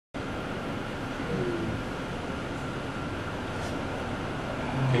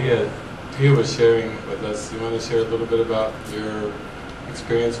Pia was sharing with us. You want to share a little bit about your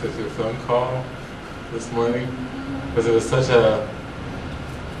experience with your phone call this morning? Because it was such a,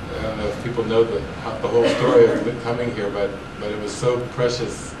 I don't know if people know the whole story of coming here, but it was so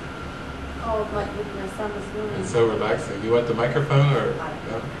precious. Oh, like with my son this morning. And so relaxing. You want the microphone or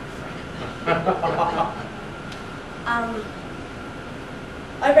no?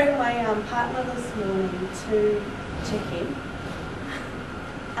 I rang my partner this morning to check in,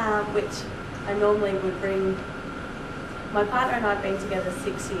 which I normally would ring. My partner and I have been together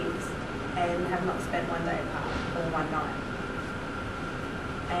 6 years and have not spent one day apart or one night.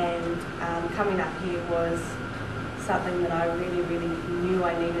 And coming up here was something that I really, really knew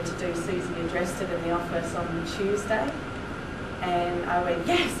I needed to do. Susie addressed it in the office on the Tuesday, and I went,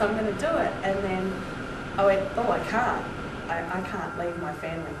 yes, I'm going to do it. And then I went, oh, I can't. I can't leave my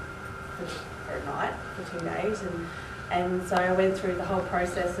family for a night, for 2 days. And so I went through the whole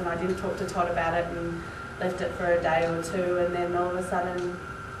process, and I didn't talk to Todd about it and left it for a day or two. And then all of a sudden,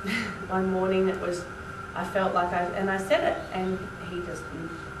 one morning I felt like I said it, and he just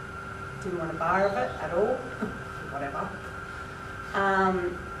didn't want a bar of it at all. Whatever.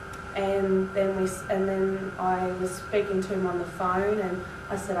 And then I was speaking to him on the phone, and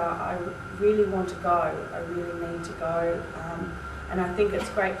I said, I really want to go. I really need to go. And I think it's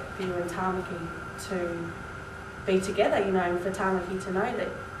great for you and Tamaki to be together, you know, and for Tamaki to know that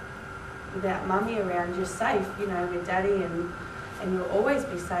without Mummy around, you're safe, you know, with Daddy, and you'll always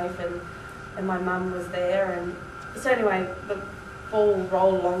be safe. And my mum was there, and so anyway, the ball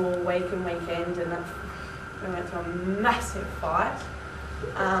rolled along all week and weekend, and we went through a massive fight.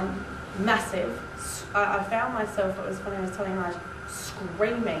 Massive. I found myself, it was funny, I was telling Raj,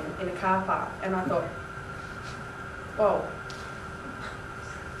 screaming in a car park, and I thought, whoa,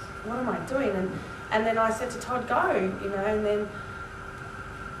 what am I doing? And then I said to Todd, go, you know, and then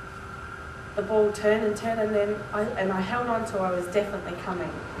the ball turned, and then I held on to I was definitely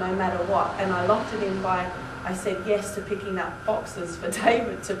coming, no matter what, and I locked it in by, I said yes to picking up boxes for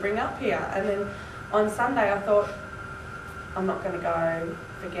David to bring up here. And then on Sunday I thought, I'm not going to go,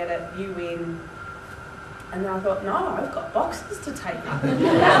 forget it, you win. And then I thought, no, I've got boxes to take. I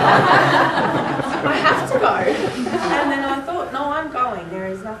have to go. And then I thought, no, I'm going. There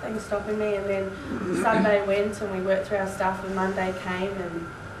is nothing stopping me. And then Sunday went, and we worked through our stuff, and Monday came,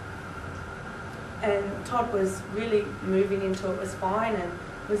 and Todd was really moving into it, was fine, and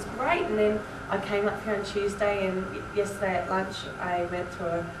it was great. And then I came up here on Tuesday, and yesterday at lunch I went through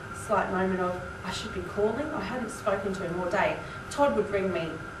a slight moment of, I should be calling. I hadn't spoken to him all day. Todd would ring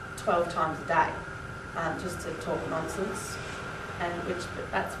me 12 times a day, just to talk nonsense, but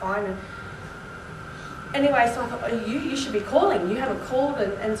that's fine. And anyway, so I thought, oh, you should be calling. You haven't called,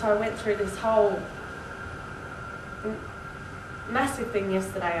 and so I went through this whole massive thing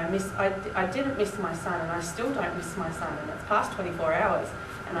yesterday. I didn't miss my son, and I still don't miss my son, and it's past 24 hours,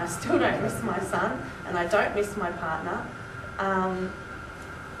 and I still don't miss my son, and I don't miss my partner.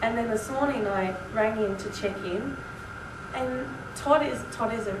 And then this morning I rang in to check in, and Todd is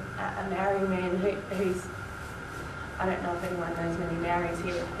a Maori man who's, I don't know if anyone knows many Maoris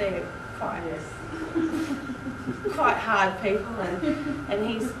here, they're quite hard people, and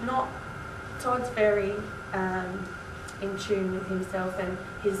he's not, Todd's very in tune with himself, and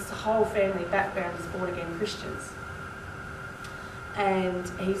his whole family background is born again Christians. And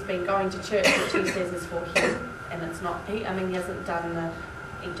he's been going to church, which he says is for him, and it's not, he hasn't done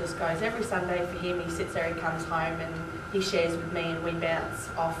he just goes every Sunday for him. He sits there, he comes home, and he shares with me, and we bounce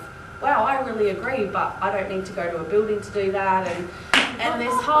off, wow, I really agree, but I don't need to go to a building to do that. And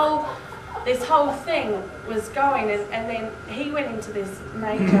this whole thing was going, and then he went into this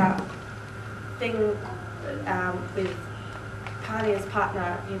major thing with Pania's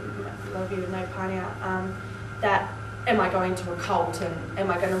partner, a lot of you know Pania, that am I going to a cult, and am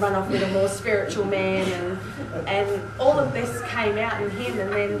I going to run off with a more spiritual man, and all of this came out in him.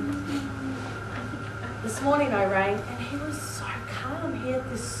 And then this morning I rang, and he was so calm. He had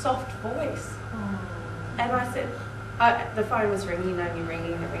this soft voice, and I said, the phone was ringing, only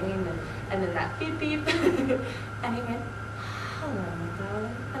ringing, and then that beep beep, and he went, hello, my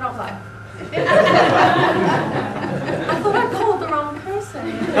darling, and I was like, I thought I called the wrong person,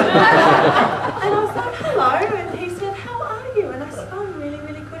 and I was like, hello, and he said, how are you? And I said, oh, I'm really,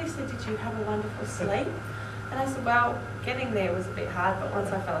 really good. He said, did you have a wonderful sleep? And I said, well, getting there was a bit hard, but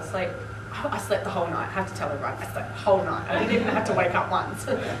once I fell asleep, I slept the whole night. I have to tell everyone, I slept the whole night. I didn't even have to wake up once.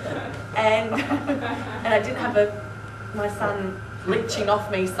 And I didn't have my son leeching off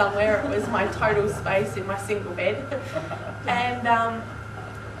me somewhere. It was my total space in my single bed.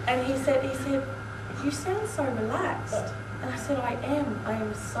 And he said, you sound so relaxed. And I said, I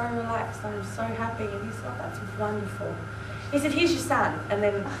am so relaxed, I'm so happy. And he said, oh, that's wonderful. He said, here's your son. And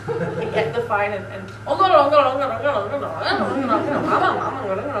then he get the phone and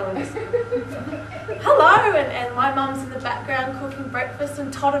hello, and my mum's in the background cooking breakfast,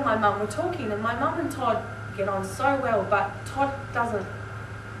 and Todd and my mum were talking, and my mum and Todd get on so well, but Todd doesn't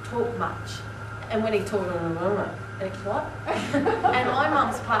talk much. And when he talks, and it's what? And my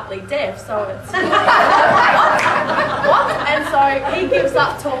mum's partly deaf, so it's what? And so he gives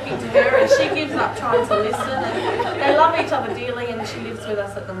up talking to her, and she gives up trying to listen. And they love each other dearly, and she lives with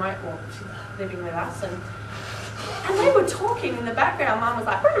us at the moment. Well, she's living with us, and they were talking in the background. Mum was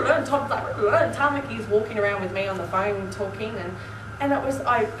like, and Todd was like, and Tamaki's walking around with me on the phone talking, and it was,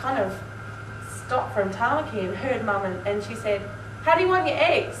 I kind of stopped from Tamaki and heard Mum, and she said, how do you want your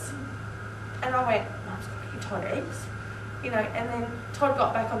eggs? And I went, Mum's got you Todd eggs, you know. And then Todd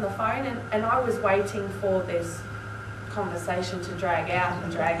got back on the phone, and I was waiting for this conversation to drag out,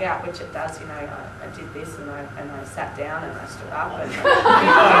 which it does, you know. I did this, and I sat down, and I stood up, and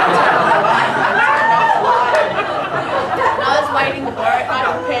I was waiting for it.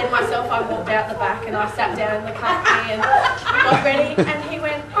 I prepared myself. I walked out the back, and I sat down in the company and got ready. And he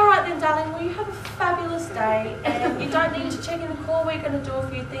went, all right then, darling, well, you have a fabulous day, and you don't need to check in the call. We're going to do a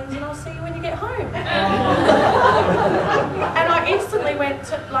few things, and I'll see you when you get home. And I instantly went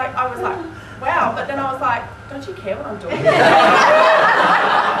to, like, I was like, wow. But then I was like, don't you care what I'm doing? We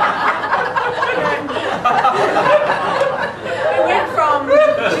went from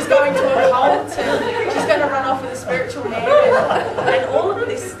she's going to a cult to she's going to run off with a spiritual man, and all of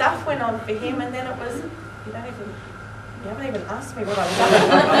this stuff went on for him. And then it was, you haven't even asked me what I've done.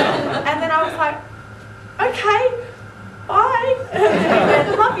 And then I was like, okay, bye. And then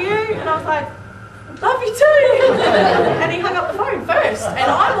he went, love you. And I was like, love you too. And he hung up the phone first.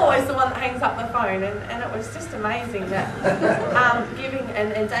 And I'm always the one that hangs up the phone. And it was just amazing that giving,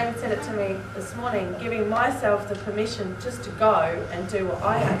 and David said it to me this morning, giving myself the permission just to go and do what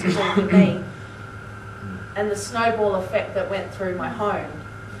I had to do for me. And the snowball effect that went through my home.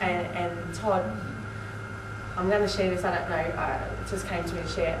 And Todd, I'm going to share this, I don't know, it just came to me to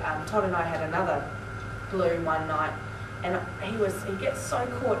share. Todd and I had another blue one night, and he gets so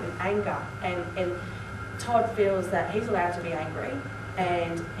caught in anger, and Todd feels that he's allowed to be angry,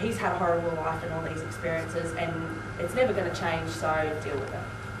 and he's had a horrible life and all these experiences, and it's never going to change, so deal with it.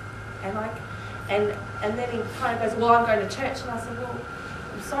 And then he kind of goes, well, I'm going to church, and I said, well,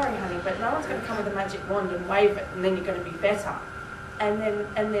 I'm sorry, honey, but no one's going to come with a magic wand and wave it, and then you're going to be better. And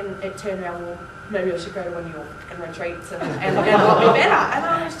then it turned around, well, maybe I should go to one of your retreats and I'll be better. And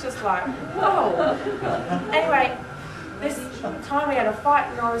I was just like, whoa. Anyway, this time we had a fight,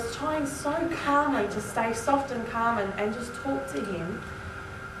 and I was trying so calmly to stay soft and calm and just talk to him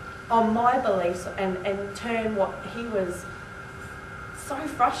on my beliefs and turn what he was so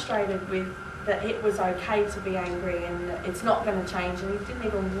frustrated with, that it was okay to be angry and it's not going to change, and he didn't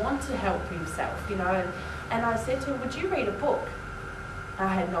even want to help himself, you know. And I said to him, would you read a book? I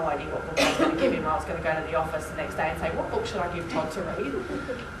had no idea what book I was going to give him. I was going to go to the office the next day and say, what book should I give Todd to read?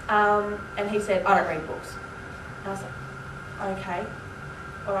 And he said, I don't read books. And I was like, okay,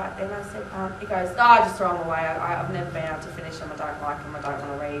 all right then. I said, he goes, no, I just throw them away. I've never been able to finish them. I don't like them. I don't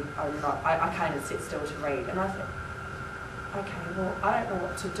want to read. I can't even sit still to read. And I said, okay, well, I don't know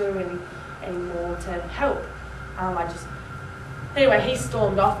what to do anymore to help. Anyway, he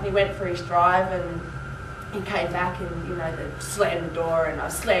stormed off and he went for his drive, and he came back and, you know, they slammed the door, and I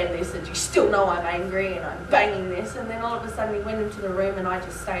slammed this, and you still know I'm angry, and I'm banging this. And then all of a sudden he went into the room, and I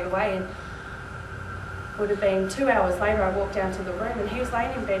just stayed away. And it would have been 2 hours later, I walked down to the room, and he was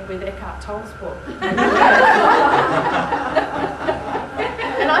laying in bed with Eckhart Tolle's book. And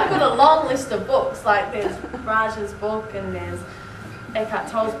I've got a long list of books, like there's Raj's book, and there's Eckhart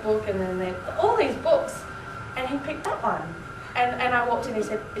Tolle's book, and then there's all these books. And he picked up one. And I walked in, and he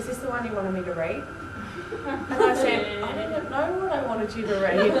said, is this the one you wanted me to read? And I said, I didn't know what I wanted you to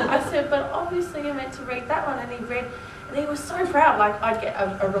read. I said, but obviously you're meant to read that one. And he read, and he was so proud, like I'd get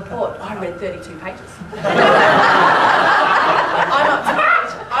a report, I read 32 pages.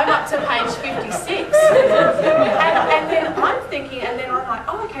 I'm up to page 56. And then I'm thinking, and then I'm like,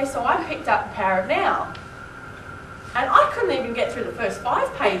 oh, okay, so I picked up The Power of Now. And I couldn't even get through the first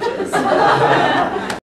 5 pages.